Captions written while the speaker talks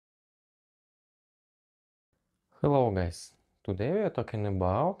Hello guys, today we are talking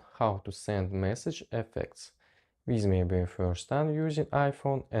about how to send message effects. This may be your first time using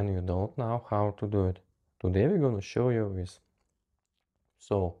iPhone and you don't know how to do it. Today we're gonna show you this.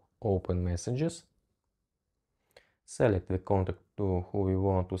 So open messages, select the contact to who we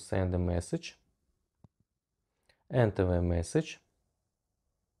want to send a message, enter the message,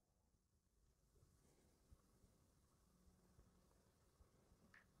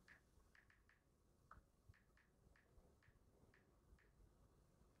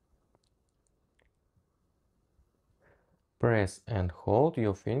 press and hold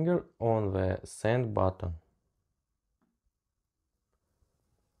your finger on the send button.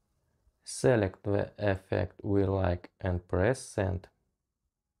 Select the effect we like and press send.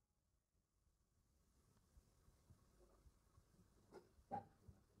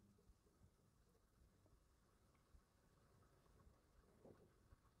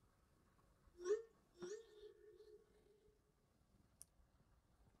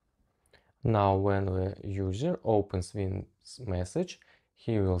 Now when the user opens this message,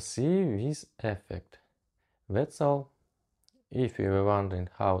 he will see this effect. That's all. If you were wondering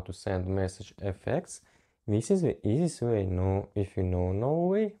how to send message effects, this is the easiest way. No, if you know no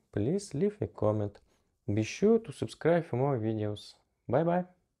way, please leave a comment. Be sure to subscribe for more videos. Bye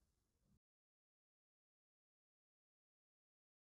bye.